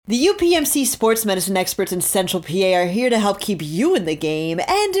The UPMC sports medicine experts in Central PA are here to help keep you in the game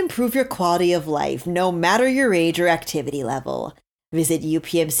and improve your quality of life, no matter your age or activity level. Visit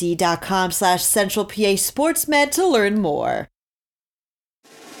upmc.com/Central PA SportsMed to learn more.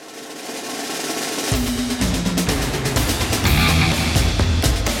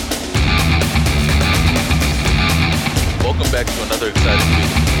 Welcome back to another exciting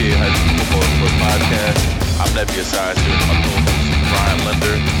week of the PA High School Football Report podcast. I'm Nebby Asias here with my co-host Brian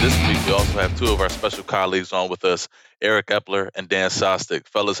Linder. This week we also have two of our special colleagues on with us, Eric Epler and Dan Sostek.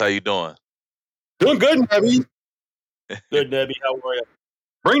 Fellas, how you doing? Doing good, Nebby. Good, Nebby. How are you?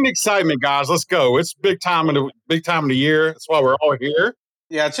 Bring the excitement, guys. Let's go. It's big time of the year. That's why we're all here.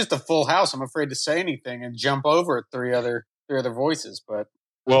 Yeah, it's just a full house. I'm afraid to say anything and jump over three other voices, but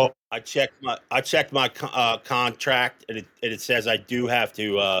well, I checked my contract, and it says I do have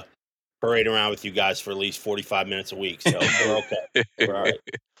to parade around with you guys for at least 45 minutes a week. So we're okay. We're all right.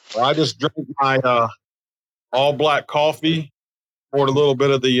 Well, I just drank my all black coffee, poured a little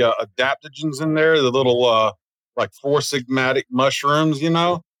bit of the adaptogens in there, the little like 4 sigmatic mushrooms,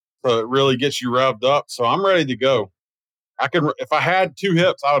 so it really gets you revved up. So I'm ready to go. If I had 2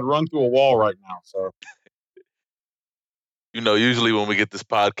 hips, I would run through a wall right now. So. Usually when we get this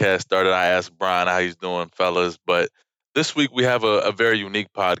podcast started, I ask Brian how he's doing, fellas. But this week we have a very unique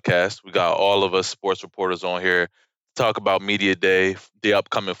podcast. We got all of us sports reporters on here to talk about Media Day, the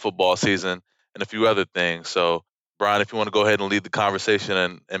upcoming football season, and a few other things. So, Brian, if you want to go ahead and lead the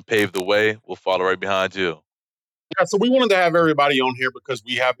conversation and pave the way, we'll follow right behind you. Yeah, so we wanted to have everybody on here because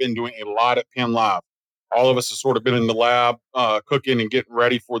we have been doing a lot at Penn Live. All of us have sort of been in the lab cooking and getting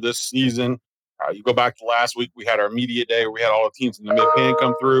ready for this season. You go back to last week, we had our media day where we had all the teams in the mid-pen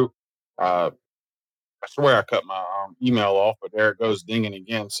come through. I swear I cut my email off, but there it goes dinging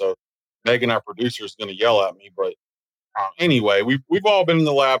again. So Megan, our producer, is going to yell at me. But anyway, we've all been in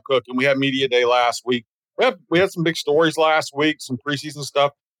the lab cooking. We had media day last week. We had some big stories last week, some preseason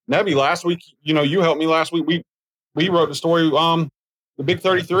stuff. Nebby, last week, you helped me last week. We wrote the story, the Big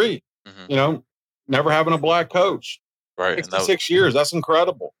 33. Mm-hmm. Never having a black coach. Right. 66 years. That's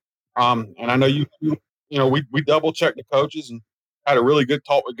incredible. And I know we double checked the coaches and had a really good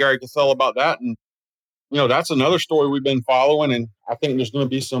talk with Gary Cassell about that. And, that's another story we've been following. And I think there's going to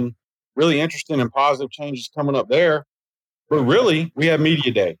be some really interesting and positive changes coming up there. But really, we had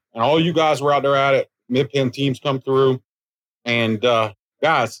media day and all you guys were out there at it. Mid-Penn teams come through and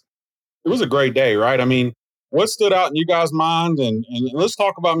guys, it was a great day, right? I mean, what stood out in you guys' mind? And let's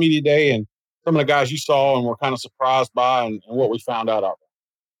talk about media day and some of the guys you saw and were kind of surprised by and what we found out there.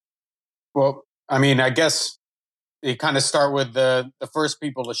 Well, I mean, I guess you kind of start with the first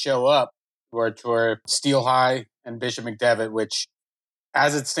people to show up, which were Steele High and Bishop McDevitt, which,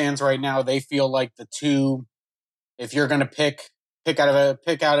 as it stands right now, they feel like the two. If you're going to pick out of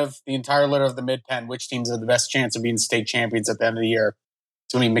the entire litter of the Mid-Penn, which teams have the best chance of being state champions at the end of the year,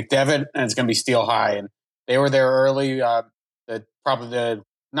 it's going to be McDevitt and it's going to be Steele High, and they were there early. I would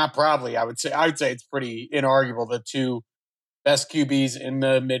say it's pretty inarguable. The two best QBs in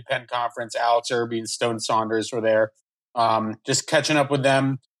the Mid-Penn Conference, Alex Irby and Stone Saunders, were there. Just catching up with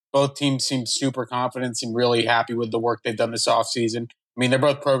them. Both teams seem super confident, seem really happy with the work they've done this offseason. I mean, they're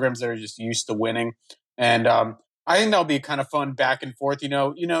both programs that are just used to winning. And I think that'll be kind of fun back and forth.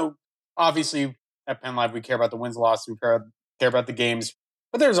 Obviously at Penn Live, we care about the wins, losses, we care about the games.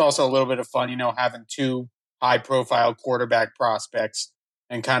 But there's also a little bit of fun, having two high-profile quarterback prospects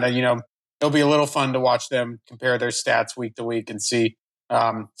and kind of, it'll be a little fun to watch them compare their stats week to week and see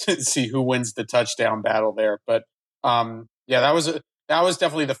who wins the touchdown battle there. But that was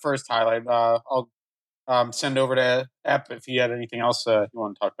definitely the first highlight. I'll send over to Ep if he had anything else you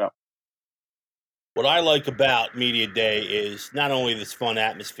want to talk about. What I like about Media Day is not only this fun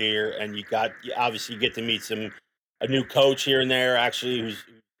atmosphere, and you obviously get to meet a new coach here and there, actually, who's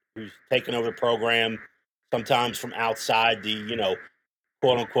taken over the program, sometimes from outside the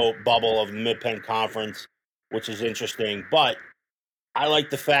quote unquote bubble of the Mid-Penn Conference, which is interesting. But I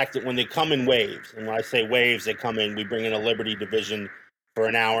like the fact that when they come in waves, and when I say waves, we bring in a Liberty division for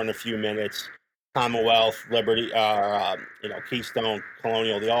an hour and a few minutes, Commonwealth, Liberty, Keystone,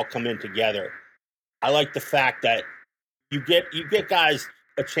 Colonial, they all come in together. I like the fact that you get guys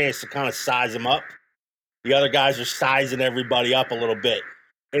a chance to kind of size them up. The other guys are sizing everybody up a little bit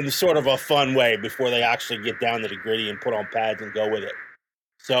in sort of a fun way before they actually get down to the gritty and put on pads and go with it.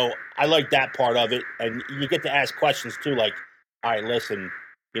 So I like that part of it. And you get to ask questions too, like, all right, listen,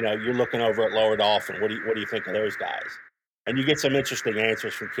 you're looking over at Lower Dolphin. What do you think of those guys? And you get some interesting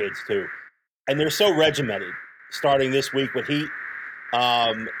answers from kids too. And they're so regimented, starting this week with Heat.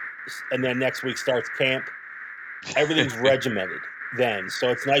 And then next week starts camp. Everything's regimented. then. So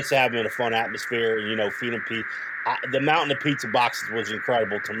it's nice to have them in a fun atmosphere and, feed them pizza. The mountain of pizza boxes was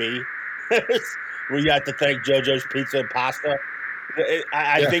incredible to me. We got to thank JoJo's Pizza and Pasta.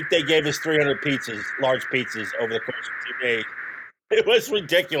 I think they gave us 300 pizzas, large pizzas, over the course of 2 days. It was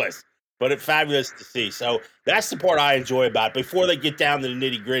ridiculous, but it's fabulous to see. So that's the part I enjoy about it. Before they get down to the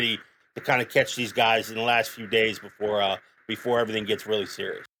nitty gritty to kind of catch these guys in the last few days before everything gets really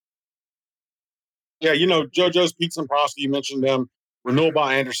serious. Yeah, JoJo's Pizza and Pasta, you mentioned them. Renewal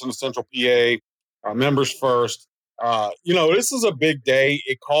by Anderson, Central PA, members first. This is a big day.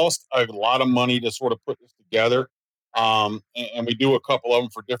 It costs a lot of money to sort of put this together. And we do a couple of them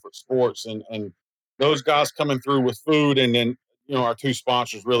for different sports. And those guys coming through with food, and then, our two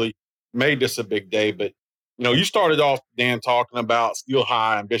sponsors really made this a big day. But, you started off, Dan, talking about Steel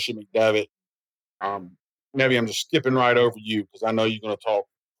High and Bishop McDevitt. Maybe I'm just skipping right over you because I know you're going to talk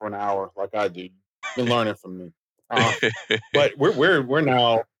for an hour like I do. You've been learning from me. But we're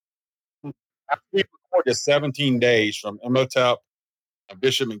now, after we recorded 17 days from Imhotep and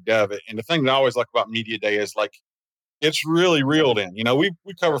Bishop McDevitt. And the thing that I always like about Media Day is, like, it's really reeled in. We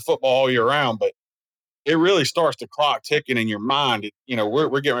cover football all year round, but it really starts the clock ticking in your mind.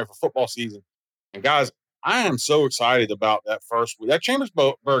 We're getting ready for football season. And guys, I am so excited about that first week. That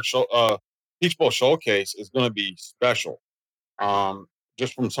Chambersburg Peach Bowl showcase is going to be special,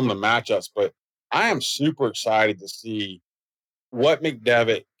 just from some of the matchups. But I am super excited to see what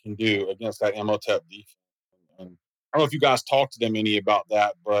McDevitt can do against that Imhotep defense. And I don't know if you guys talked to them any about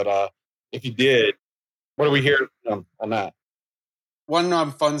that, but if you did, what do we hear on that?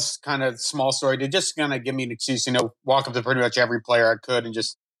 One fun kind of small story to just kind of give me an excuse, walk up to pretty much every player I could and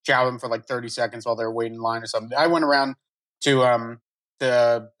just chow them for like 30 seconds while they're waiting in line or something. I went around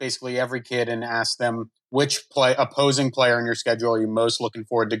to basically every kid and asked them which opposing player in your schedule are you most looking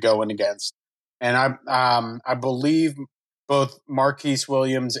forward to going against. And I believe both Marquise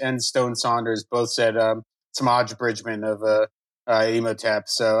Williams and Stone Saunders both said Samaj Bridgman of Imhotep.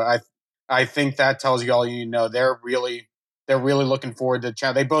 So I think that tells you all you need to know. They're really looking forward to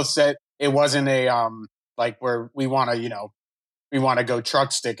the. They both said it wasn't a like where we want to go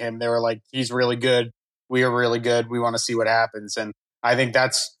truck stick him. They were like, he's really good. We are really good. We want to see what happens. And I think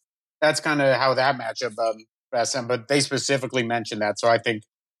that's kind of how that matchup SM. But they specifically mentioned that, so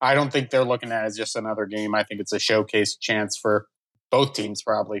I don't think they're looking at it as just another game. I think it's a showcase chance for both teams,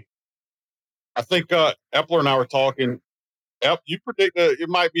 probably. I think Epler and I were talking. You predict that it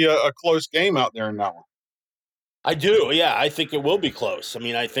might be a close game out there in that one. I do, yeah. I think it will be close. I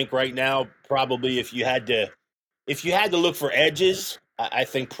mean, I think right now, probably if you had to look for edges, I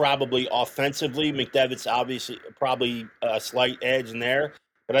think probably offensively, McDevitt's obviously probably a slight edge in there.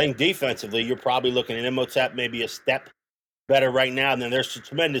 But I think defensively, you're probably looking at Imhotep maybe a step better right now. And then there's some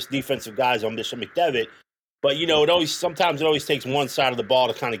tremendous defensive guys on Bishop McDevitt. But, sometimes it always takes one side of the ball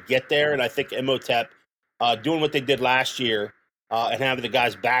to kind of get there. And I think Imhotep doing what they did last year, and having the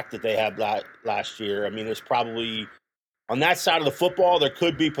guys back that they had last year. I mean, there's probably, on that side of the football, there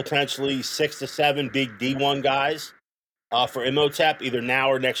could be potentially 6 to 7 big D1 guys for Imhotep, either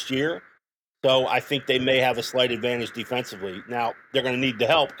now or next year. So I think they may have a slight advantage defensively. Now, they're going to need the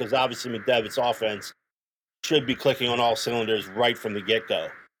help because obviously McDevitt's offense should be clicking on all cylinders right from the get-go.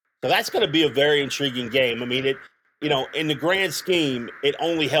 So that's going to be a very intriguing game. I mean, in the grand scheme, it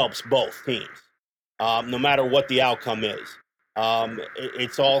only helps both teams, no matter what the outcome is.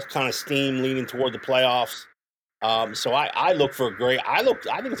 It's all kind of steam leaning toward the playoffs. So I look for I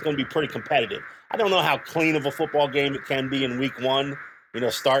think it's going to be pretty competitive. I don't know how clean of a football game it can be in week one,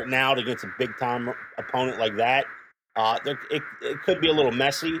 starting out against a big time opponent like that. It could be a little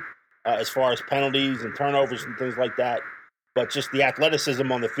messy as far as penalties and turnovers and things like that. But just the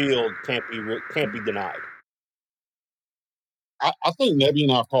athleticism on the field can't be denied. I think Nebby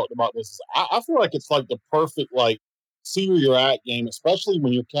and I have talked about this. I feel like it's like the perfect see where you're at game, especially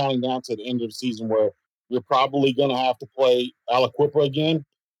when you're counting down to the end of the season where you're probably going to have to play Aliquippa again,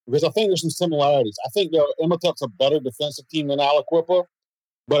 because I think there's some similarities. I think Imhotep's a better defensive team than Aliquippa,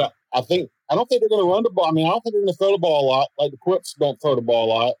 but I don't think they're going to run the ball. I mean, I don't think they're going to throw the ball a lot. Like the Quips don't throw the ball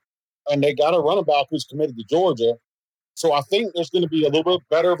a lot, and they got a running back who's committed to Georgia. So I think there's going to be a little bit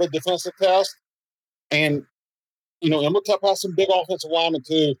better of a defensive test. And, Imhotep has some big offensive linemen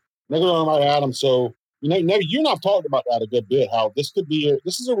too. They're going to run right at them. So, Nebby, you and I have talked about that a good bit, how this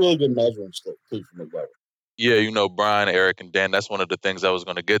is a really good measuring stick too for McDevitt. Yeah, Brian, Eric, and Dan, that's one of the things I was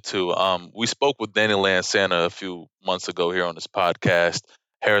going to get to. We spoke with Danny Lansana a few months ago here on this podcast.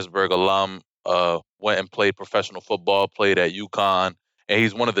 Harrisburg alum, went and played professional football, played at UConn, and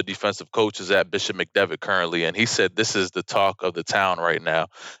he's one of the defensive coaches at Bishop McDevitt currently. And he said this is the talk of the town right now.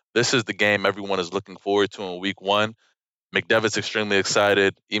 This is the game everyone is looking forward to in week one. McDevitt's extremely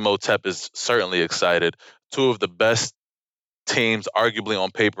excited. Emotep is certainly excited. Two of the best teams, arguably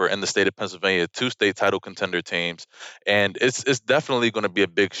on paper, in the state of Pennsylvania, two state title contender teams. And it's definitely going to be a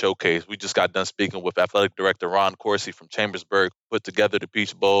big showcase. We just got done speaking with athletic director Ron Corsi from Chambersburg, put together the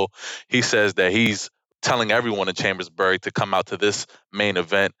Peach Bowl. He says that he's telling everyone in Chambersburg to come out to this main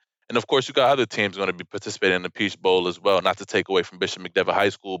event. And of course, you got other teams going to be participating in the Peach Bowl as well, not to take away from Bishop McDevitt High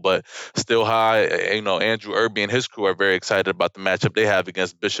School, but Still High, Andrew Irby and his crew are very excited about the matchup they have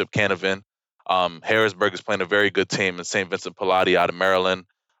against Bishop Canavan. Harrisburg is playing a very good team in St. Vincent Pallotti out of Maryland.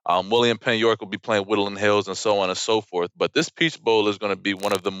 William Penn York will be playing Woodland Hills and so on and so forth. But this Peach Bowl is going to be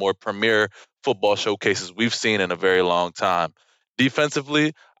one of the more premier football showcases we've seen in a very long time.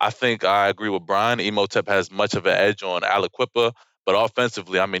 Defensively, I think I agree with Brian. Emotep has much of an edge on Aliquippa. But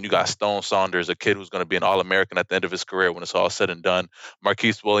offensively, I mean, you got Stone Saunders, a kid who's going to be an All-American at the end of his career when it's all said and done.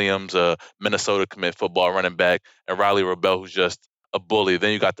 Marquise Williams, a Minnesota commit football running back, and Riley Rebel, who's just a bully.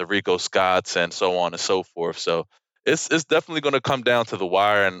 Then you got the Rico Scotts and so on and so forth. So it's definitely going to come down to the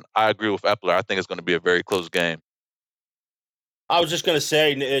wire, and I agree with Epler. I think it's going to be a very close game. I was just going to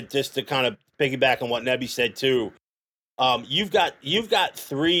say, just to kind of piggyback on what Nebby said too. You've got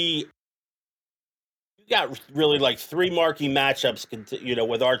really like three marquee matchups,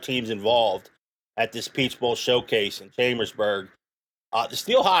 with our teams involved at this Peach Bowl showcase in Chambersburg. The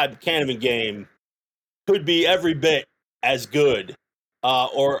Steel High Canavan game could be every bit as good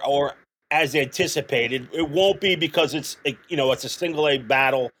or as anticipated. It won't be because it's a single A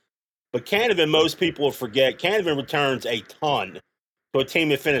battle. But Canavan, most people will forget, Canavan returns a ton to a team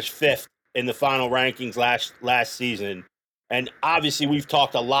that finished fifth in the final rankings last season. And obviously, we've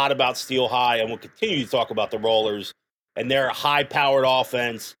talked a lot about Steel High, and we'll continue to talk about the Rollers and their high-powered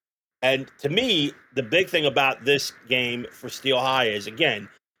offense. And to me, the big thing about this game for Steel High is, again,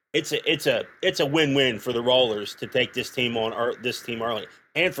 it's a win-win for the Rollers to take this team early,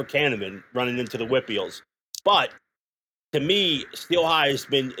 and for Canavan running into the Whippeals. But to me, Steel High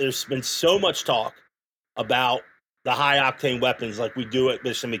there's been so much talk about the high-octane weapons like we do at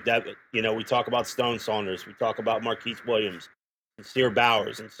Bishop McDevitt. We talk about Stone Saunders. We talk about Marquise Williams and Sear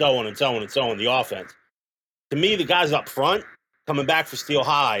Bowers and so on and so on and so on, the offense. To me, the guys up front coming back for Steel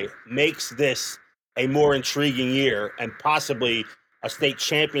High makes this a more intriguing year and possibly a state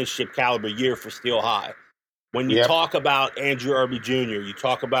championship caliber year for Steel High. When you talk about Andrew Irby Jr., you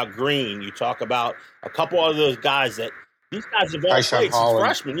talk about Green, you talk about a couple of those guys these guys have all played since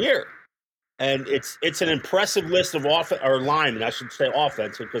freshman year. And it's an impressive list of linemen, I should say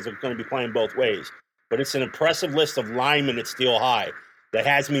offense, because they're going to be playing both ways. But it's an impressive list of linemen at Steel High that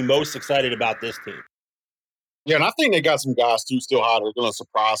has me most excited about this team. Yeah, and I think they got some guys too, Steel High, that are going to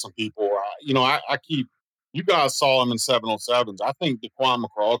surprise some people. You guys saw him in 707s. I think the Quan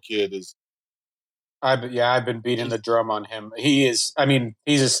McCraw kid is. I've been beating the drum on him. He is. I mean,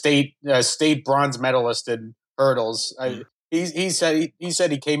 he's a state bronze medalist in hurdles. He said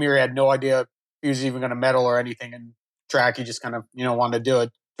he came here, he had no idea he was even going to medal or anything in track. He just kind of wanted to do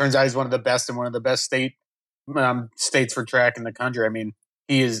it. Turns out he's one of the best in one of the best states for track in the country. I mean,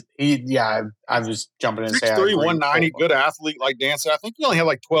 he is. I was jumping in and saying 6'3", 190, good athlete, like Dan said. I think he only had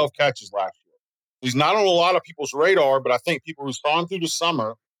like 12 catches last year. He's not on a lot of people's radar, but I think people who saw him through the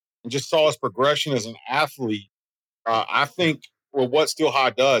summer and just saw his progression as an athlete, I think what Steel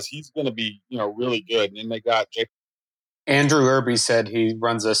High does, he's going to be really good. And then they got Andrew Irby said he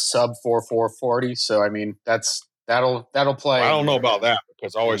runs a sub 4.40. So I mean, that'll play. I don't know about that,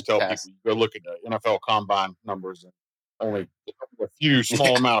 because I always tell people, go look at the NFL Combine numbers, and only a few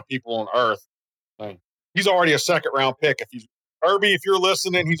small amount of people on earth. He's already a second round pick. Irby, if you're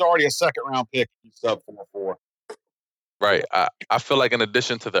listening, he's already a second round pick. He's sub 4.4. Right. I feel like in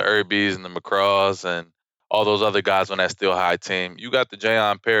addition to the Irbys and the McCraws and all those other guys on that Steel High team, you got the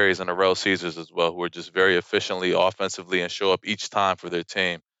Jayon Perrys and the Rel Caesars as well, who are just very efficiently offensively and show up each time for their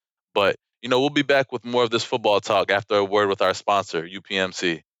team. But, we'll be back with more of this football talk after a word with our sponsor,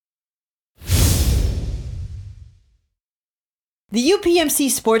 UPMC. The UPMC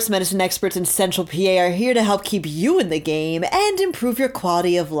sports medicine experts in Central PA are here to help keep you in the game and improve your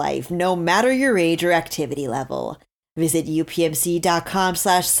quality of life, no matter your age or activity level. Visit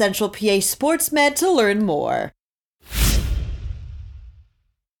upmc.com/Central PA SportsMed to learn more.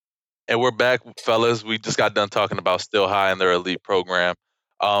 And we're back, fellas. We just got done talking about Steel High and their elite program.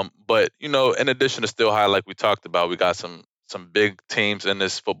 But, in addition to Steel High, like we talked about, we got some big teams in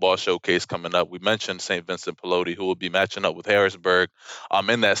this football showcase coming up. We mentioned St. Vincent Pallotti, who will be matching up with Harrisburg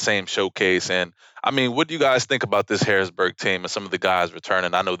in that same showcase. And, I mean, what do you guys think about this Harrisburg team and some of the guys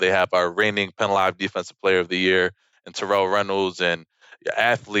returning? I know they have our reigning Penn Live Defensive Player of the Year and Terrell Reynolds and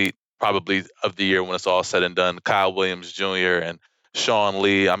athlete probably of the year when it's all said and done. Kyle Williams Jr. and Sean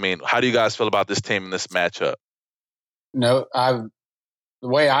Lee. I mean, how do you guys feel about this team and this matchup? No, the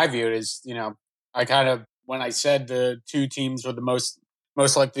way I view it is, I kind of, when I said the two teams were the most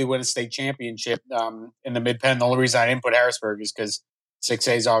likely to win a state championship in the Mid-Penn, the only reason I didn't put Harrisburg is because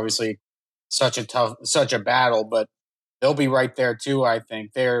 6A is obviously such a battle, but they'll be right there too. I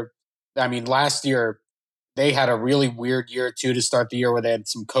think last year they had a really weird year too to start the year, where they had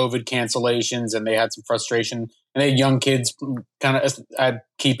some COVID cancellations and they had some frustration, and they had young kids kind of at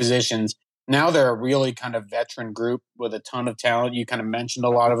key positions. Now they're a really kind of veteran group with a ton of talent. You kind of mentioned a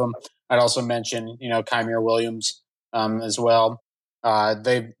lot of them. I'd also mention, Kymere Williams as well.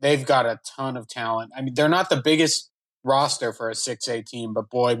 They've got a ton of talent. I mean, they're not the biggest roster for a 6A team, but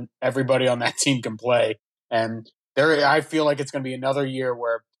boy, everybody on that team can play. And I feel like it's going to be another year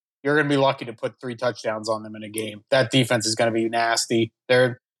where you're going to be lucky to put 3 touchdowns on them in a game. That defense is going to be nasty.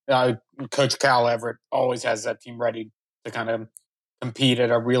 Coach Cal Everett always has that team ready to kind of compete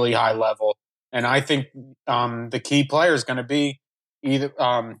at a really high level. And I think the key player is going to be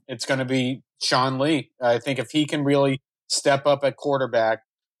it's going to be Sean Lee. I think if he can really step up at quarterback,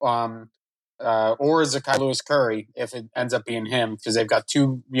 or Zakai Lewis Curry, if it ends up being him, because they've got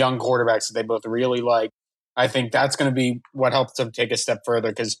 2 young quarterbacks that they both really like. I think that's going to be what helps them take a step further,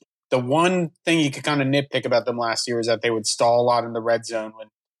 because the one thing you could kind of nitpick about them last year is that they would stall a lot in the red zone when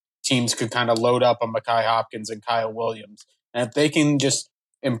teams could kind of load up on Mekhi Hopkins and Kyle Williams. And if they can just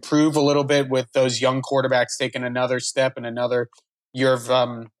improve a little bit with those young quarterbacks taking another step and another year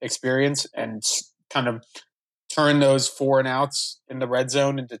of experience, and kind of turn those 4 and outs in the red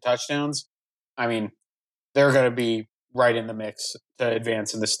zone into touchdowns, I mean, they're going to be right in the mix to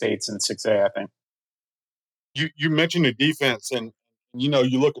advance in the states in 6A, I think. You mentioned the defense, and you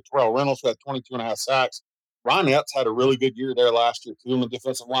look at Terrell Reynolds, who had 22.5 sacks. Ron Epps had a really good year there last year too on the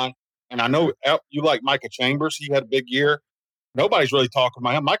defensive line. And I know you like Micah Chambers. He had a big year. Nobody's really talking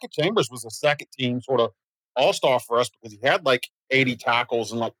about him. Micah Chambers was a second team sort of all-star for us because he had like 80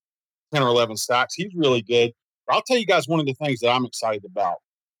 tackles and like 10 or 11 sacks. He's really good. But I'll tell you guys one of the things that I'm excited about.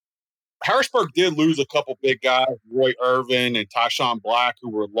 Harrisburg did lose a couple big guys, Roy Irvin and Tyshawn Black, who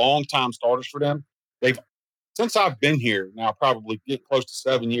were longtime starters for them. Since I've been here now, probably getting close to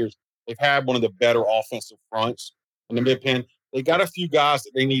 7 years, they've had one of the better offensive fronts in the Mid-Penn. They got a few guys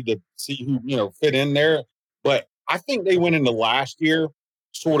that they need to see who, fit in there. But I think they went into last year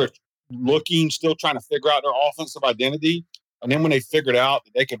sort of still trying to figure out their offensive identity. And then when they figured out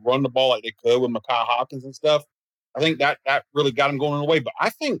that they could run the ball like they could with Mekhi Hopkins and stuff, I think that really got them going in the way. But I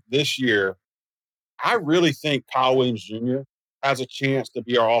think this year, I really think Kyle Williams Jr. has a chance to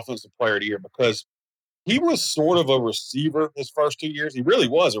be our offensive player of the year, because he was sort of a receiver his first 2 years. He really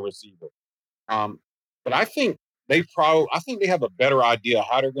was a receiver. But I think they have a better idea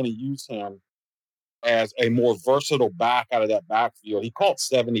how they're going to use him as a more versatile back out of that backfield. He caught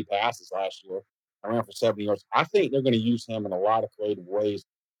 70 passes last year. I ran for 70 yards. I think they're going to use him in a lot of creative ways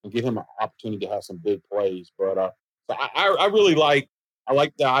and give him an opportunity to have some big plays. But so I really like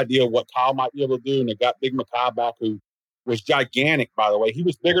the idea of what Kyle might be able to do. And they got Big Mekhi back, who was gigantic, by the way. He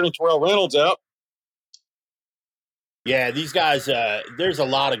was bigger than Terrell Reynolds up. Yeah, these guys, there's a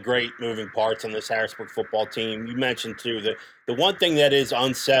lot of great moving parts on this Harrisburg football team. You mentioned, too, that the one thing that is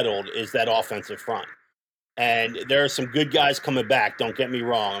unsettled is that offensive front. And there are some good guys coming back, don't get me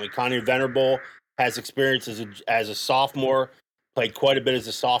wrong. I mean, Connie Venerable has experience as a sophomore, played quite a bit as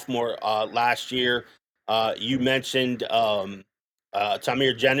a sophomore last year. You mentioned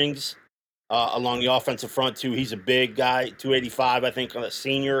Tamir Jennings along the offensive front, too. He's a big guy, 285, I think, a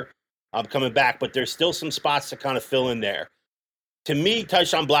senior. Coming back, but there's still some spots to kind of fill in there. To me,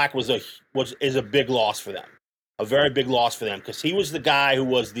 Tyshawn Black is a big loss for them, a very big loss for them, because he was the guy who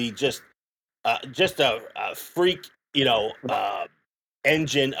was just a freak,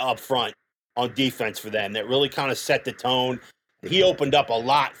 engine up front on defense for them that really kind of set the tone. He opened up a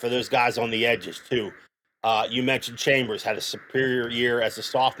lot for those guys on the edges too. You mentioned Chambers had a superior year as a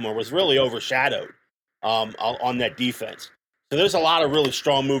sophomore, was really overshadowed on that defense. So there's a lot of really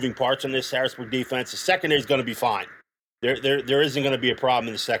strong moving parts in this Harrisburg defense. The secondary is going to be fine. There isn't going to be a problem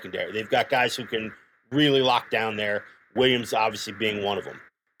in the secondary. They've got guys who can really lock down there, Williams obviously being one of them.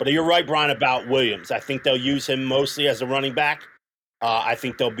 But you're right, Brian, about Williams. I think they'll use him mostly as a running back. I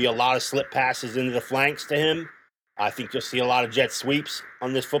think there'll be a lot of slip passes into the flanks to him. I think you'll see a lot of jet sweeps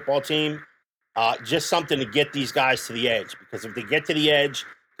on this football team. Just something to get these guys to the edge, because if they get to the edge,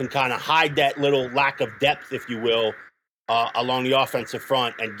 can kind of hide that little lack of depth, if you will, along the offensive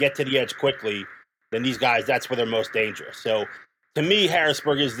front and get to the edge quickly, then these guys, that's where they're most dangerous. So to me,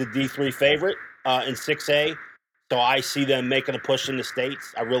 Harrisburg is the D3 favorite in 6A. So I see them making a push in the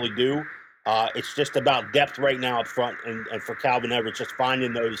States. I really do. It's just about depth right now up front, and for Calvin Everett, just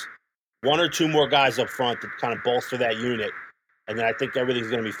finding those one or two more guys up front to kind of bolster that unit. And then I think everything's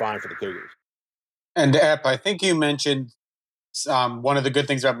going to be fine for the Cougars. And Ep, I think you mentioned one of the good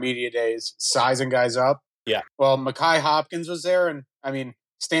things about Media Day is sizing guys up. Yeah. Well, Mekhi Hopkins was there, and I mean,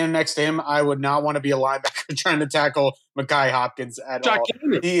 standing next to him, I would not want to be a linebacker trying to tackle Mekhi Hopkins at all.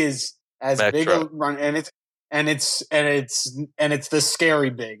 He is as big a run, and it's the scary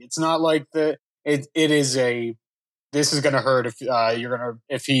big. It's not like it is a. This is going to hurt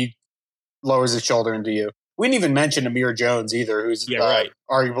if he lowers his shoulder into you. We didn't even mention Amir Jones either, who's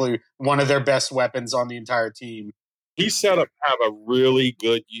arguably one of their best weapons on the entire team. He's set up to have a really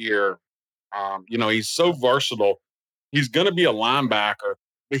good year. He's so versatile. He's going to be a linebacker,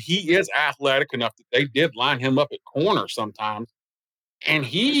 but he is athletic enough that they did line him up at corner sometimes, and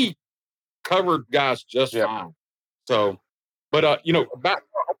he covered guys just fine. So, but back.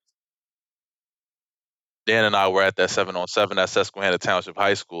 Dan and I were at that 7-on-7 at Susquehanna Township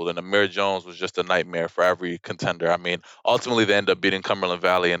High School, and Amir Jones was just a nightmare for every contender. I mean, ultimately they ended up beating Cumberland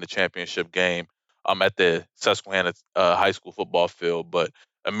Valley in the championship game at the Susquehanna High School football field. But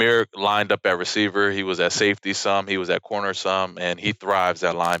Amir lined up at receiver. He was at safety some. He was at corner some, and he thrives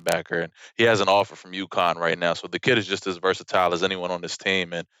at linebacker. And he has an offer from UConn right now. So the kid is just as versatile as anyone on this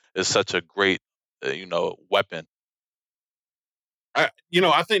team, and is such a great, weapon. I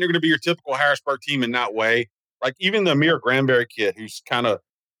think they're going to be your typical Harrisburg team in that way. Like even the Amir Granberry kid, who's kind of,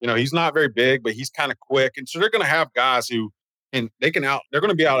 he's not very big, but he's kind of quick, and so they're going to have guys who, and they're going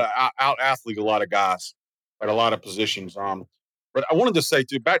to be able to out athlete a lot of guys at a lot of positions. But I wanted to say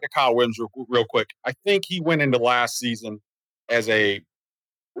too, back to Kyle Williams real quick. I think he went into last season as a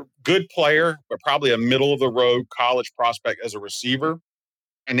good player, but probably a middle of the road college prospect as a receiver.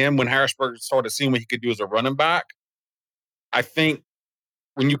 And then when Harrisburg started seeing what he could do as a running back, I think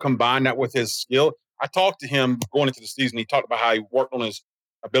when you combine that with his skill, I talked to him going into the season. He talked about how he worked on his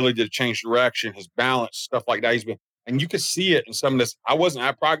ability to change direction, his balance, stuff like that. And you could see it in some of this. I wasn't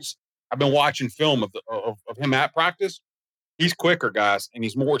at practice. I've been watching film of him at practice. He's quicker, guys, and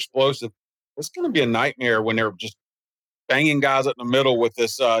he's more explosive. It's going to be a nightmare when they're just banging guys up in the middle with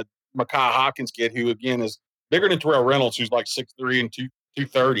this Mekhi Hopkins kid, who again is bigger than Terrell Reynolds, who's like 6'3" and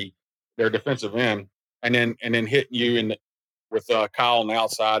 230, their defensive end, and then hitting you with Kyle on the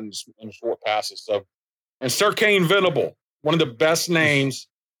outside and short passes. So, and Sir Kane Venable, one of the best names,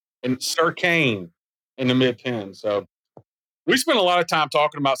 and Sir Kane in the mid-10. So we spent a lot of time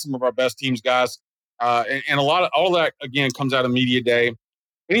talking about some of our best teams, guys. And a lot of all that again comes out of Media Day.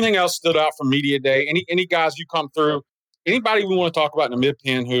 Anything else stood out from Media Day? Any guys you come through? Anybody we want to talk about in the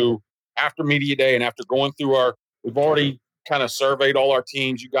mid-10 who, after Media Day and after going through we've already kind of surveyed all our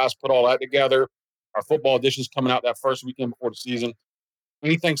teams. You guys put all that together. Our football edition's coming out that first weekend before the season.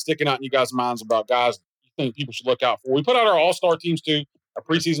 Anything sticking out in you guys' minds about guys you think people should look out for? We put out our all-star teams too, our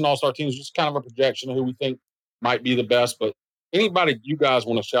preseason all-star teams, just kind of a projection of who we think might be the best. But anybody you guys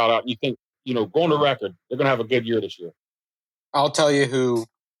want to shout out and you think, go on the record, they're going to have a good year this year. I'll tell you who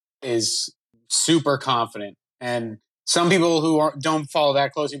is super confident. And some people who don't follow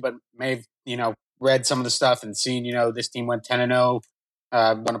that closely, but may have, read some of the stuff and seen, this team went 10-0,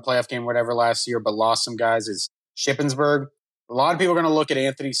 won a playoff game, whatever, last year, but lost some guys, is Shippensburg. A lot of people are going to look at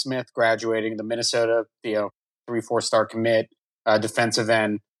Anthony Smith graduating, the Minnesota, 3-4 star commit, defensive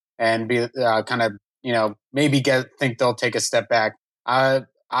end, and be kind of, maybe think they'll take a step back. I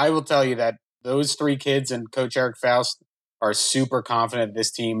will tell you that those three kids and Coach Eric Faust are super confident this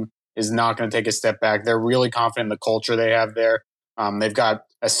team is not going to take a step back. They're really confident in the culture they have there. They've got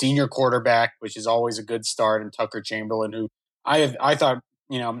a senior quarterback, which is always a good start, and Tucker Chamberlain, who I thought,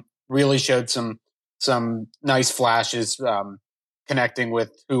 really showed some nice flashes connecting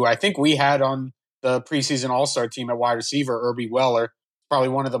with who I think we had on the preseason all-star team at wide receiver, Irby Weller. Probably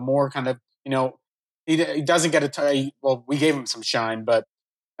one of the more kind of, he doesn't get we gave him some shine, but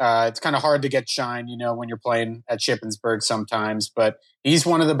it's kind of hard to get shine, when you're playing at Shippensburg sometimes. But he's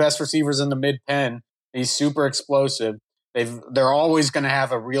one of the best receivers in the mid-pen. He's super explosive. They're always going to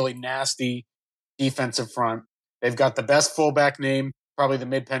have a really nasty defensive front. They've got the best fullback name probably the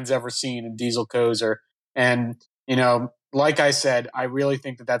mid-pen's ever seen in Diesel Kozer. And, like I said, I really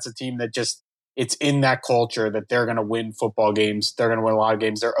think that that's a team that it's in that culture that they're going to win football games. They're going to win a lot of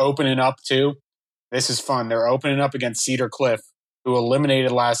games. They're opening up too. This is fun. They're opening up against Cedar Cliff, who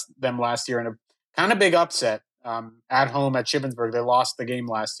eliminated them last year in a kind of big upset at home at Shippensburg. They lost the game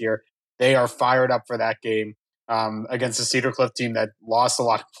last year. They are fired up for that game against the Cedar Cliff team that lost a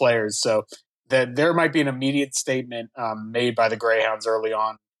lot of players. So there might be an immediate statement made by the Greyhounds early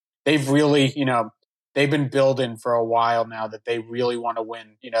on. They've really, they've been building for a while now that they really want to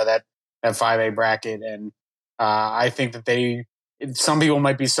win, that 5A bracket. And I think that some people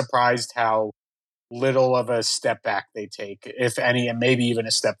might be surprised how little of a step back they take, if any, and maybe even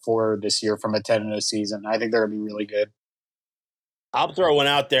a step forward this year from a 10-0 season. I think they're going to be really good. I'll throw one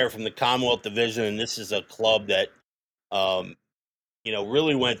out there from the Commonwealth Division, and this is a club that,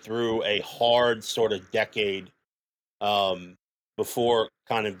 really went through a hard sort of decade before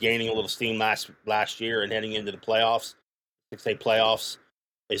kind of gaining a little steam last year and heading into the playoffs, 6A playoffs,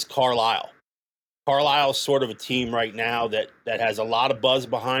 is Carlisle. Carlisle's sort of a team right now that has a lot of buzz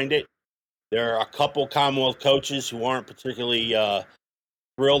behind it. There are a couple Commonwealth coaches who aren't particularly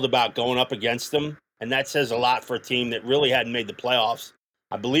thrilled about going up against them, and that says a lot for a team that really hadn't made the playoffs,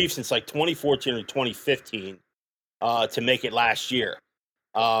 I believe, since like 2014 or 2015 to make it last year.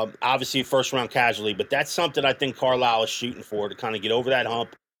 Obviously, first round casualty, but that's something I think Carlisle is shooting for, to kind of get over that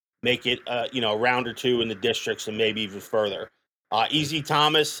hump, make it a round or two in the districts, and maybe even further. Easy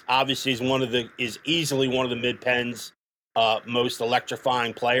Thomas obviously is easily one of the Mid-Penn's most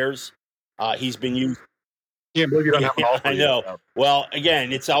electrifying players. He's been used. Can't believe you don't have an offer. I know. Well,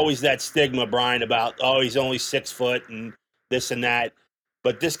 again, it's always that stigma, Brian, about he's only 6 foot and this and that.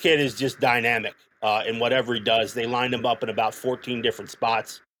 But this kid is just dynamic in whatever he does. They lined him up in about 14 different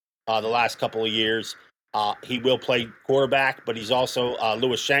spots the last couple of years. He will play quarterback, but he's also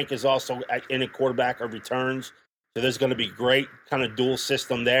Lewis Shank is also in a quarterback of returns. So there's going to be great kind of dual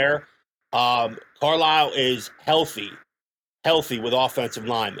system there. Carlisle is healthy with offensive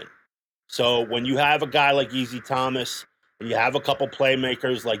linemen. So when you have a guy like Easy Thomas and you have a couple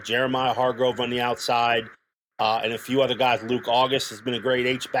playmakers like Jeremiah Hargrove on the outside and a few other guys, Luke August has been a great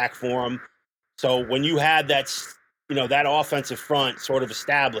H-back for him. So when you had that offensive front sort of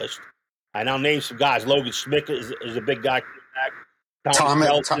established, and I'll name some guys. Logan Schmidt is a big guy. Thomas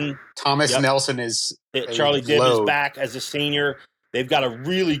Nelson is Charlie Dibb is back as a senior. They've got a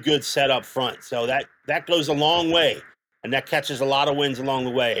really good set up front. So that goes a long way. And that catches a lot of wins along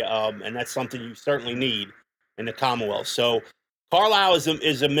the way, and that's something you certainly need in the Commonwealth. So Carlisle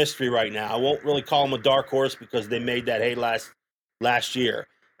is a mystery right now. I won't really call them a dark horse because they made that hay last year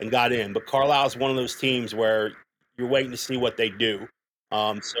and got in. But Carlisle is one of those teams where you're waiting to see what they do.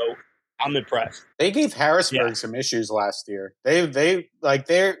 So I'm impressed. They gave Harrisburg some issues last year. They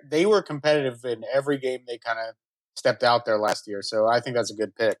were competitive in every game they kind of stepped out there last year. So I think that's a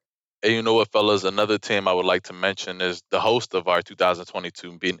good pick. And you know what, fellas? Another team I would like to mention is the host of our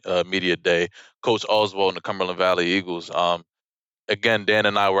 2022 Media Day, Coach Oswald and the Cumberland Valley Eagles. Again, Dan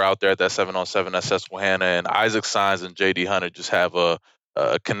and I were out there at that 7-on-7 at Susquehanna, and Isaac Sines and J.D. Hunter just have a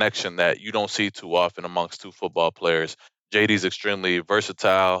connection that you don't see too often amongst two football players. JD's extremely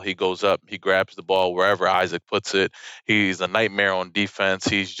versatile. He goes up, he grabs the ball wherever Isaac puts it. He's a nightmare on defense.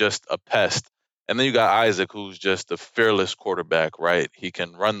 He's just a pest. And then you got Isaac, who's just a fearless quarterback, right? He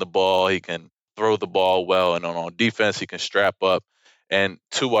can run the ball, he can throw the ball well, and on defense, he can strap up. And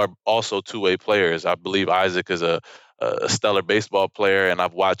two are also two-way players. I believe Isaac is a stellar baseball player, and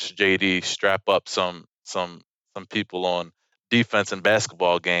I've watched JD strap up some people on defense and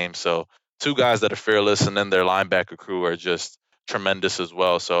basketball games. So two guys that are fearless, and then their linebacker crew are just tremendous as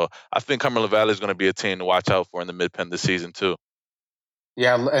well. So I think Cumberland Valley is going to be a team to watch out for in the Mid-Penn this season too.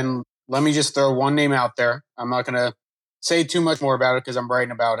 Yeah, and let me just throw one name out there. I'm not going to say too much more about it because I'm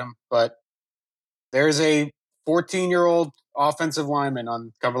writing about him, but there's a 14-year-old offensive lineman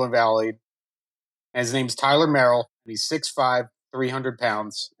on Cumberland Valley, and his name's Tyler Merrill. He's 6'5", 300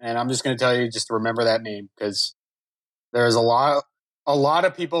 pounds, and I'm just going to tell you just to remember that name because there's a lot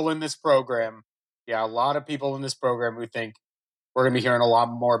of people in this program. Yeah, a lot of people in this program who think we're going to be hearing a lot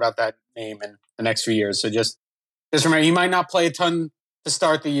more about that name in the next few years. So just remember, he might not play a ton to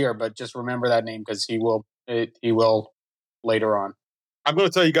start the year, but just remember that name because he will later on. I'm going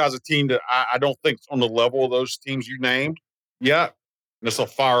to tell you guys a team that I don't think is on the level of those teams you named yet. This will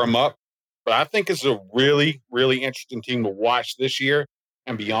fire them up. But I think it's a really, really interesting team to watch this year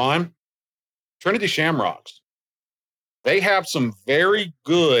and beyond. Trinity Shamrocks. They have a very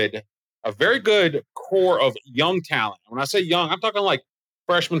good core of young talent. When I say young, I'm talking like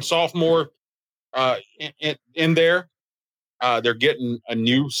freshman, sophomore in there. They're getting a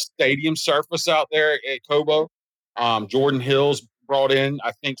new stadium surface out there at Cobo. Jordan Hill's brought in,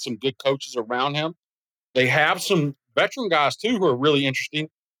 I think, some good coaches around him. They have some veteran guys, too, who are really interesting.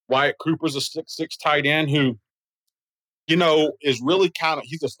 Wyatt Cooper's a 6'6" tight end who, is really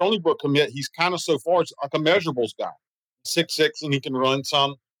he's a Stony Brook commit. He's kind of so far like a measurables guy. 6'6", and he can run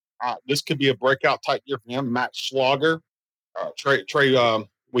some. This could be a breakout type year for him. Matt Schlager, Trey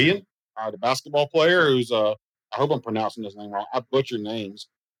Whelan, the basketball player who's I hope I'm pronouncing his name wrong. I butcher names.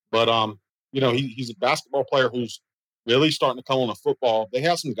 But he's a basketball player who's really starting to come on the football. They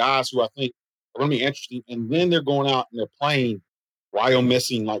have some guys who I think are going to be interesting, and then they're going out and they're playing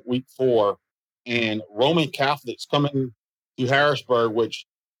Wyomissing like week 4, and Roman Catholic's coming to Harrisburg, which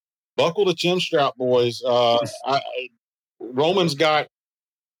buckle the chin strap, boys. Roman's got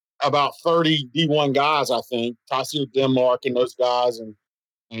about 30 D1 guys, I think, Tassio Denmark and those guys, and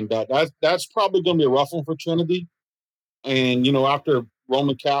that's probably going to be a rough one for Trinity. And after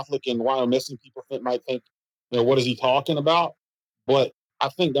Roman Catholic and Wyomissing, people might think, what is he talking about? But I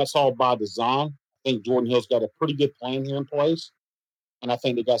think that's all by design. I think Jordan Hill's got a pretty good plan here in place, and I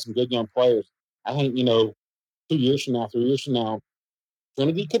think they got some good young players. I think 2 years from now, 3 years from now,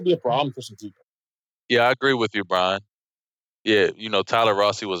 Trinity could be a problem for some people. Yeah, I agree with you, Brian. Yeah, Tyler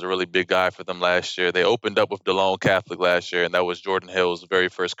Rossi was a really big guy for them last year. They opened up with DeLone Catholic last year, and that was Jordan Hill's very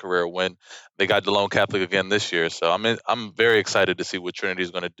first career win. They got DeLone Catholic again this year, so I'm very excited to see what Trinity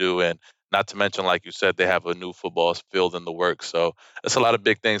is going to do, and not to mention, like you said, they have a new football field in the works. So it's a lot of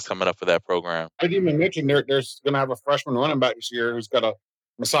big things coming up for that program. I didn't even mention there's going to have a freshman running back this year who's got a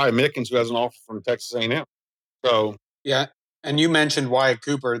Messiah Mickens who has an offer from Texas A&M. So yeah, and you mentioned Wyatt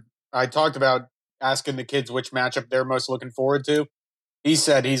Cooper. I talked about asking the kids which matchup they're most looking forward to. He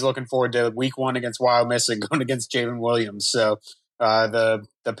said he's looking forward to week 1 against Wyomissing, going against Javen Williams. So the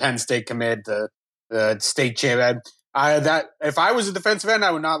Penn State commit, the state champ. If I was a defensive end,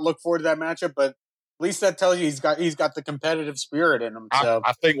 I would not look forward to that matchup. But at least that tells you he's got the competitive spirit in him. So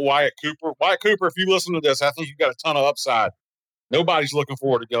I think Wyatt Cooper, if you listen to this, I think you've got a ton of upside. Nobody's looking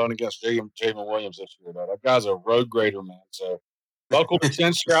forward to going against Javen Williams this year, though. That guy's a road grader, man. So buckle the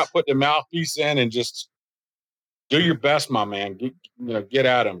chin strap, put the mouthpiece in, and just do your best, my man. Get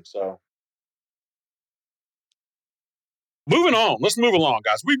at him. So moving on. Let's move along,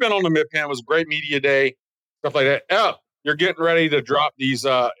 guys. We've been on the Mid-Penn. It was a great media day, stuff like that. You're getting ready to drop these.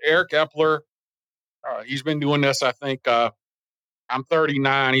 Eric Epler, he's been doing this, I think. I'm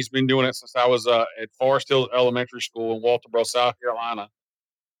 39. He's been doing it since I was at Forest Hill Elementary School in Walterboro, South Carolina.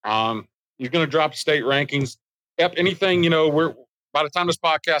 He's going to drop state rankings. Anything, by the time this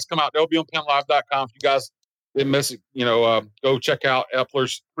podcast come out, they'll be on PennLive.com. If you guys didn't miss it, go check out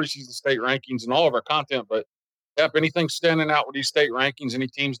Epler's preseason state rankings and all of our content. But anything standing out with these state rankings, any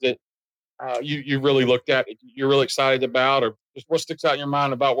teams that you really looked at, you're really excited about, or just what sticks out in your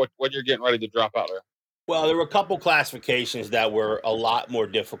mind about what you're getting ready to drop out there? Well, there were a couple classifications that were a lot more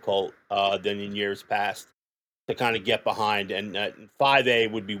difficult than in years past to kind of get behind, and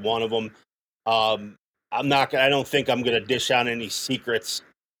 5A would be one of them. I don't think I'm going to dish out any secrets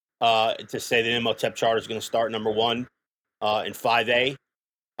to say that Imhotep Charter is going to start number 1 in 5A.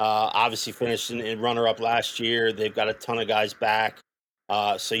 Obviously finished in runner-up last year. They've got a ton of guys back.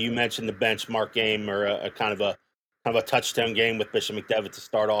 So you mentioned the benchmark game, or a kind of a touchdown game with Bishop McDevitt to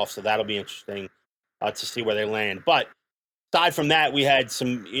start off. So that'll be interesting to see where they land. But aside from that, we had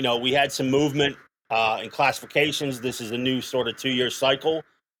some movement in classifications. This is a new sort of 2-year cycle.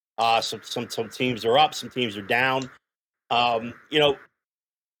 Some teams are up, some teams are down. The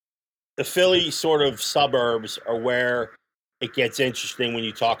Philly sort of suburbs are where it gets interesting when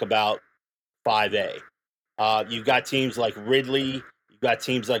you talk about 5A. You've got teams like Ridley, you've got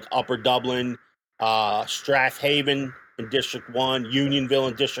teams like Upper Dublin, Strathaven in District 1, Unionville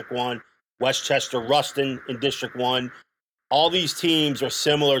in District 1, Westchester Ruston in District 1. All these teams are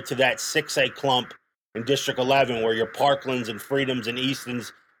similar to that 6A clump in District 11, where your Parklands and Freedoms and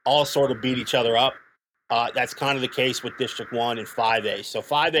Eastons all sort of beat each other up. That's kind of the case with District 1 and 5A. So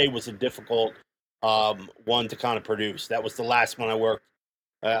 5A was a difficult one to kind of produce. That was the last one I worked.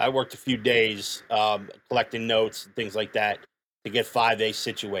 I worked a few days collecting notes and things like that to get 5A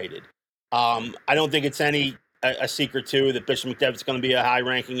situated. I don't think it's a secret, too, that Bishop McDevitt's going to be a high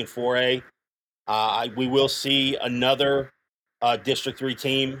ranking in 4A. We will see another District 3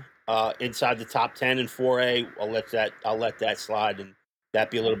 team inside the top 10 in 4A. I'll let that slide, and that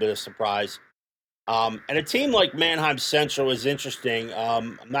be a little bit of a surprise. And a team like Manheim Central is interesting.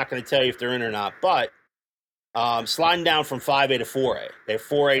 I'm not going to tell you if they're in or not, but sliding down from 5A to 4A. They're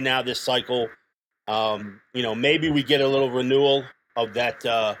 4A now this cycle. Maybe we get a little renewal of that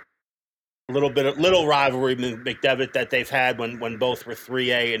little rivalry with McDevitt that they've had when both were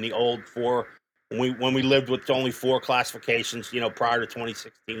 3A and the old 4. When we lived with only 4 classifications, prior to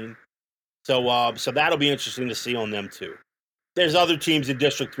 2016. So that'll be interesting to see on them too. There's other teams in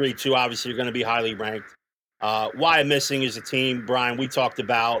District 3 too. Obviously, are going to be highly ranked. Wyomissing is a team, Brian, we talked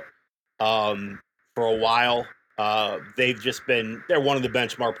about for a while. They're one of the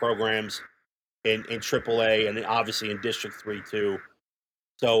benchmark programs in AAA and obviously in District 3 too.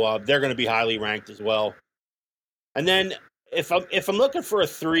 So they're going to be highly ranked as well. And then if I'm looking for a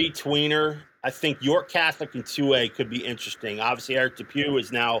 3 tweener, I think York Catholic and 2A could be interesting. Obviously, Eric Depew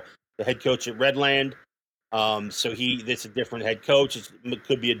is now the head coach at Redland. So that's a different head coach. It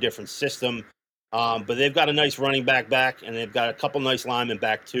could be a different system. But they've got a nice running back, and they've got a couple nice linemen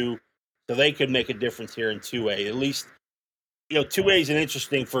back too. So they could make a difference here in 2A. At least, 2A is an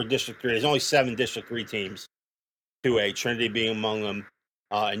interesting for District 3. There's only 7 District 3 teams. 2A, Trinity being among them,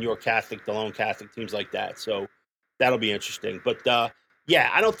 and York Catholic, the lone Catholic, teams like that. So that'll be interesting. But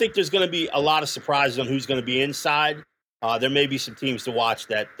I don't think there's going to be a lot of surprises on who's going to be inside. There may be some teams to watch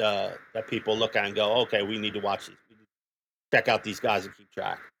that people look at and go, okay, we need to watch these. Check out these guys and keep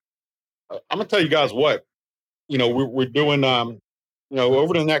track. I'm gonna tell you guys what, we're doing.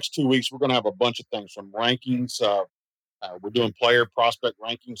 Over the next 2 weeks, we're gonna have a bunch of things from rankings. We're doing player prospect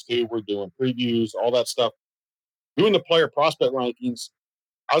rankings too. We're doing previews, all that stuff. Doing the player prospect rankings,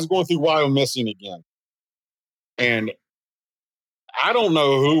 I was going through Wyomissing again, and I don't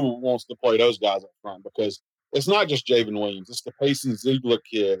know who wants to play those guys up front because it's not just Javen Williams. It's the Payson Ziegler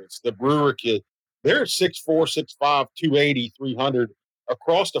kid. It's the Brewer kid. They're 6'4", 6'5", 280, 300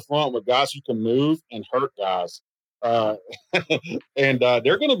 across the front with guys who can move and hurt guys. And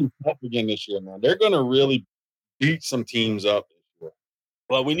they're going to be tough again this year, man. They're going to really beat some teams up this year.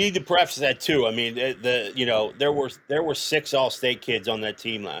 Well, we need to preface that too. I mean, there were 6 All-State kids on that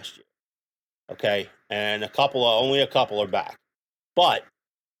team last year. Okay, and only a couple are back. But,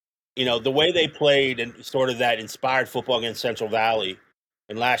 the way they played and sort of that inspired football against Central Valley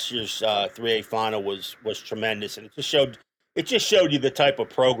in last year's 3A final was tremendous. And it just showed you the type of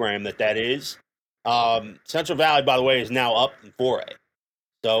program that is. Central Valley, by the way, is now up in 4A.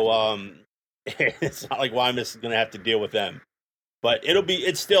 So it's not like Wyomissing is going to have to deal with them. But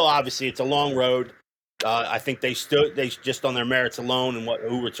it's still, obviously, it's a long road. I think they just on their merits alone and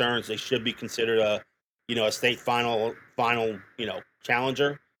who returns, they should be considered a state final,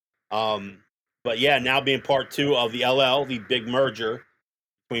 challenger. But yeah, now being part 2 of the LL, the big merger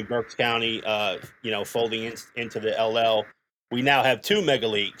between Berks County, folding into the LL, we now have 2 mega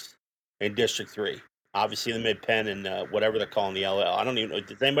leagues in District 3. Obviously, the Mid-Penn and whatever they're calling the LL. I don't even know.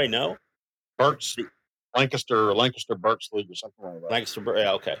 Does anybody know? Lancaster Berks League or something like that. Lancaster,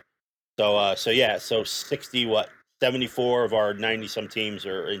 yeah, okay. So 74 of our 90 some teams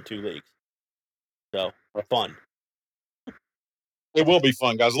are in 2 leagues. So fun. It will be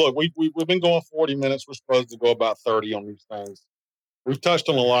fun, guys. Look, we've been going 40 minutes. We're supposed to go about 30 on these things. We've touched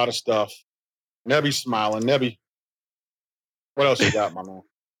on a lot of stuff. Nebby's smiling. Nebby, what else you got, my man?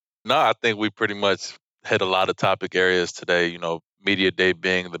 No, I think we pretty much hit a lot of topic areas today, media day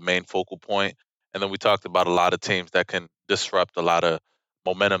being the main focal point. And then we talked about a lot of teams that can disrupt a lot of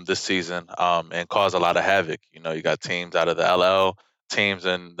momentum this season and cause a lot of havoc. You got teams out of the LL, teams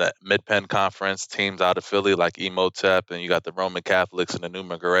in the Mid-Penn Conference, teams out of Philly like Emotep, and you got the Roman Catholics and the New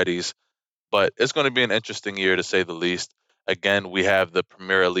Margarettis. But it's going to be an interesting year to say the least. Again, we have the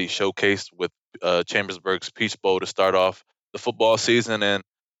Premier Elite Showcase with Chambersburg's Peach Bowl to start off the football season. And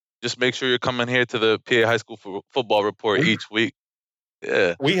just make sure you're coming here to the PA High School Football Report each week.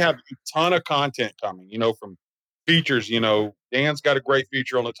 Yeah. We have a ton of content coming, from features. Dan's got a great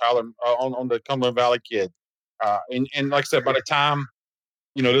feature on the Tyler, on the Cumberland Valley kid. And like I said, by the time,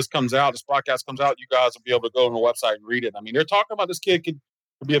 this podcast comes out, you guys will be able to go on the website and read it. I mean, they're talking about this kid could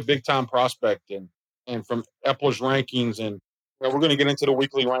be a big time prospect and from Epler's rankings. And we're going to get into the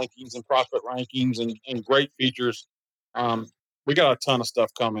weekly rankings and prospect rankings and great features. We got a ton of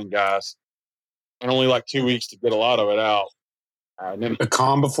stuff coming, guys, and only like 2 weeks to get a lot of it out. And then the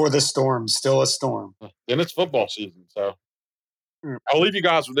calm before the storm, still a storm. Then it's football season. So I'll leave you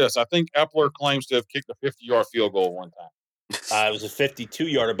guys with this. I think Epler claims to have kicked a 50-yard field goal one time. It was a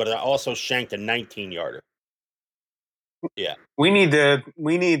 52-yarder, but I also shanked a 19-yarder. Yeah. We need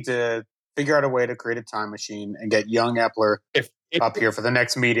to figure out a way to create a time machine and get young Epler up here for the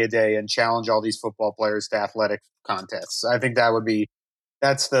next media day and challenge all these football players to athletic contests. I think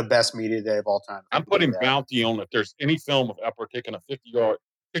that's the best media day of all time. I'm putting bounty on if there's any film of Epler kicking a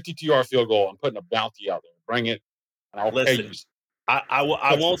 52-yard field goal. I'm putting a bounty out there. Bring it, and I'll pay you.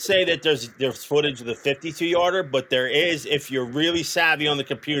 I won't say that there's footage of the 52-yarder, but there is, if you're really savvy on the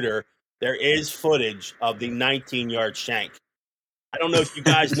computer, there is footage of the 19-yard shank. I don't know if you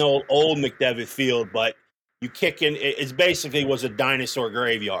guys know old McDevitt Field, but you kick in. It basically was a dinosaur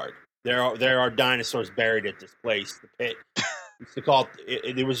graveyard. There are dinosaurs buried at this place, the pit.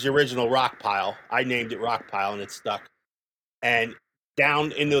 It was the original rock pile. I named it rock pile, and it stuck. And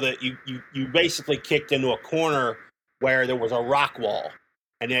down into you basically kicked into a corner where there was a rock wall,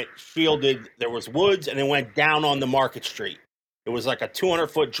 and it shielded. There was woods, and it went down on the Market Street. It was like a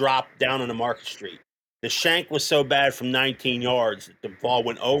 200-foot drop down on the Market Street. The shank was so bad from 19 yards that the ball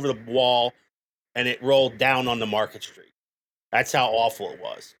went over the wall and it rolled down on the Market Street. That's how awful it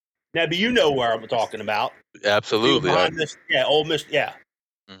was. Now, do you know where I'm talking about? Absolutely. Ole Miss. Yeah.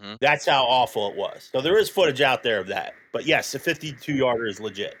 Mm-hmm. That's how awful it was. So there is footage out there of that. But yes, the 52-yarder is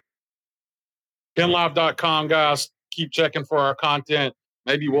legit. PennLive.com, guys. Keep checking for our content.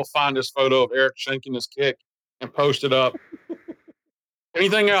 Maybe we'll find this photo of Eric shanking his kick and post it up.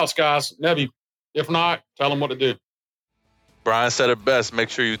 Anything else, guys? Nebby, if not, tell them what to do. Brian said it best. Make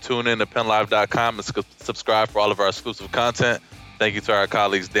sure you tune in to PennLive.com and subscribe for all of our exclusive content. Thank you to our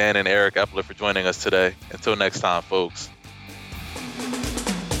colleagues Dan and Eric Epler for joining us today. Until next time, folks.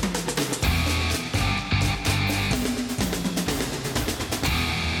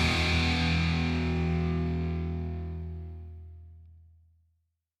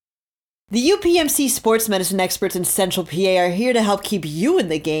 The UPMC sports medicine experts in Central PA are here to help keep you in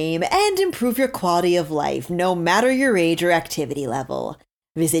the game and improve your quality of life, no matter your age or activity level.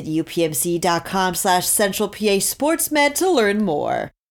 Visit upmc.com/Central PA SportsMed to learn more.